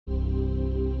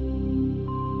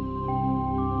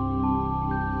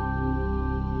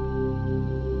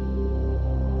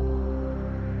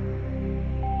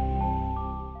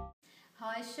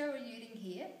Cheryl Uding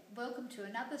here. Welcome to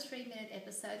another 3-minute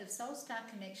episode of Soul Star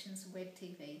Connections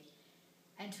webTV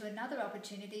and to another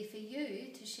opportunity for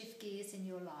you to shift gears in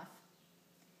your life.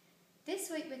 This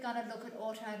week we're going to look at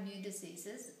autoimmune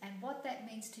diseases and what that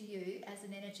means to you as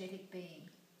an energetic being.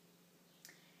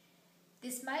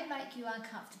 This may make you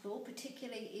uncomfortable,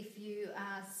 particularly if you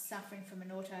are suffering from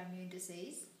an autoimmune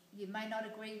disease. You may not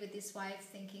agree with this way of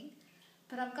thinking,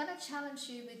 but I'm going to challenge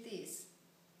you with this.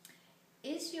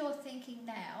 Is your thinking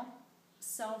now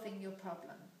solving your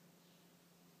problem?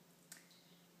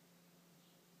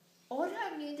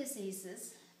 Autoimmune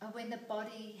diseases are when the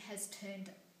body has turned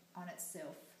on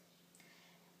itself.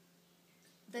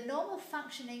 The normal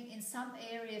functioning in some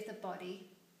area of the body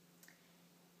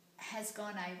has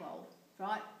gone AWOL,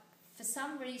 right? For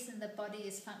some reason the body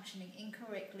is functioning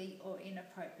incorrectly or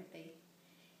inappropriately.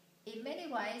 In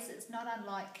many ways it's not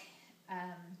unlike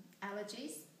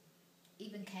allergies,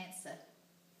 even cancer.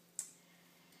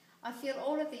 I feel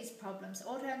all of these problems,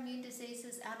 autoimmune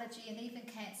diseases, allergy and even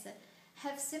cancer,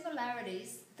 have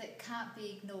similarities that can't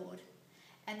be ignored,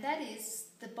 and that is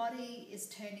the body is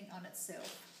turning on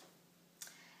itself.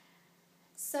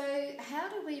 So how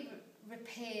do we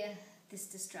repair this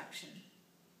destruction?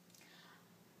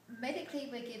 Medically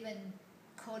we're given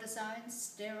cortisone,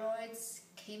 steroids,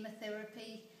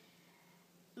 chemotherapy,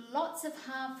 lots of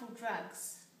harmful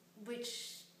drugs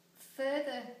which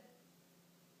further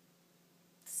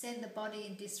send the body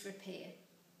in disrepair.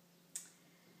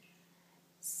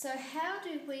 So how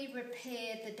do we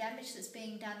repair the damage that's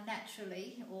being done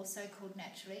naturally, or so-called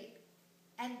naturally,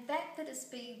 and that is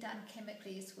being done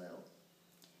chemically as well?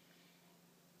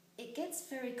 It gets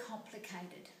very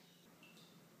complicated.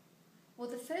 Well,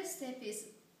 the first step is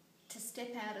to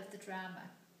step out of the drama.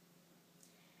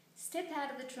 Step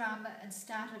out of the drama and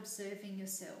start observing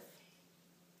yourself.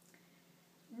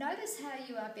 Notice how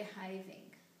you are behaving.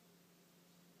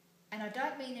 And I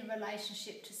don't mean in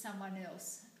relationship to someone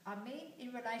else. I mean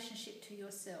in relationship to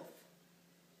yourself.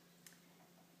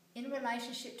 In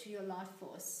relationship to your life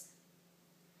force.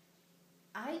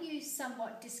 Are you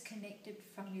somewhat disconnected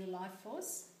from your life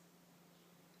force?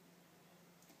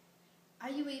 Are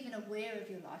you even aware of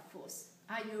your life force?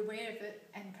 Are you aware of it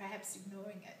and perhaps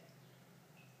ignoring it?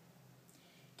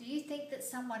 Do you think that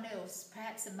someone else,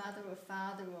 perhaps a mother or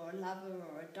father or a lover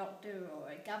or a doctor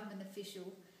or a government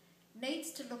official,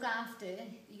 needs to look after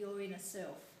your inner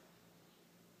self?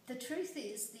 The truth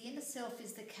is, the inner self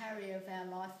is the carrier of our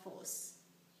life force.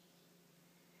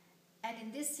 And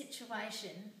in this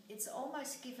situation, it's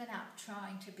almost given up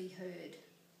trying to be heard.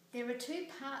 There are two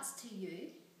parts to you: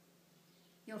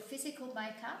 your physical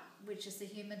makeup, which is the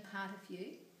human part of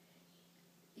you,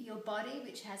 your body,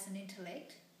 which has an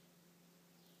intellect,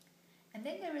 and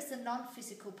then there is the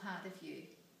non-physical part of you,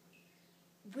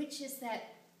 which is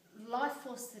that life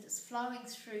force that is flowing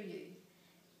through you,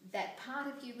 that part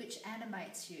of you which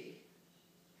animates you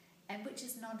and which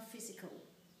is non-physical.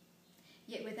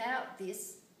 Yet without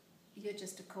this, you're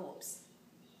just a corpse.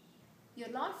 Your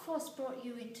life force brought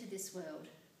you into this world.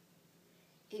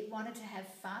 It wanted to have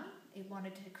fun, it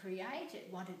wanted to create, it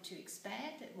wanted to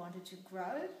expand, it wanted to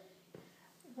grow.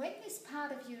 When this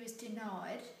part of you is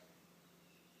denied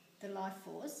the life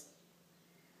force,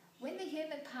 when the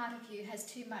human part of you has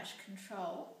too much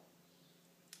control,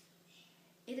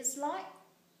 it is like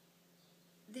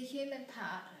the human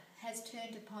part has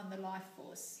turned upon the life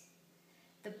force.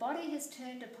 The body has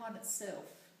turned upon itself.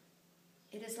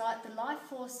 It is like the life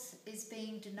force is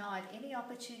being denied any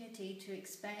opportunity to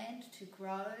expand, to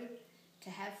grow, to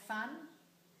have fun,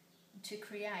 to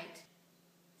create.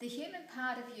 The human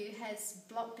part of you has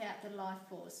blocked out the life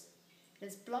force. It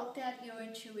has blocked out your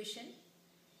intuition,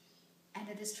 and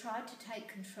it has tried to take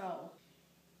control.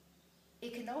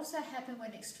 It can also happen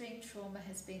when extreme trauma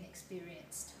has been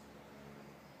experienced.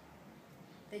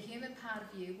 The human part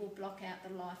of you will block out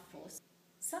the life force.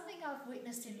 Something I've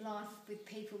witnessed in life with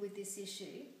people with this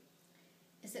issue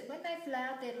is that when they've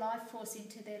allowed their life force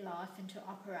into their life and to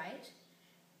operate,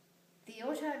 the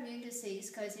autoimmune disease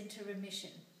goes into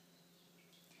remission.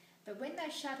 But when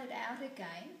they shut it out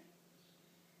again,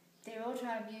 their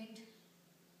autoimmune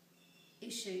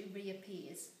issue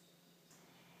reappears.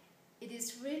 It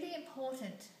is really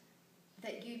important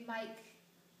that you make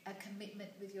a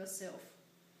commitment with yourself.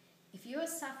 If you are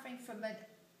suffering from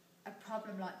a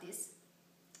problem like this,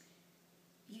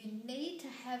 you need to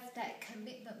have that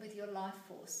commitment with your life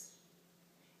force.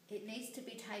 It needs to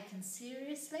be taken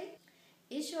seriously.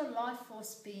 Is your life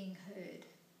force being heard?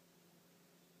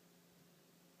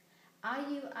 Are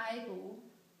you able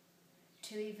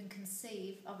to even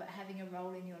conceive of it having a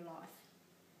role in your life?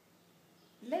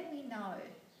 Let me know.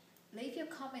 Leave your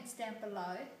comments down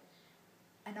below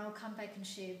and I'll come back and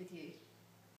share with you.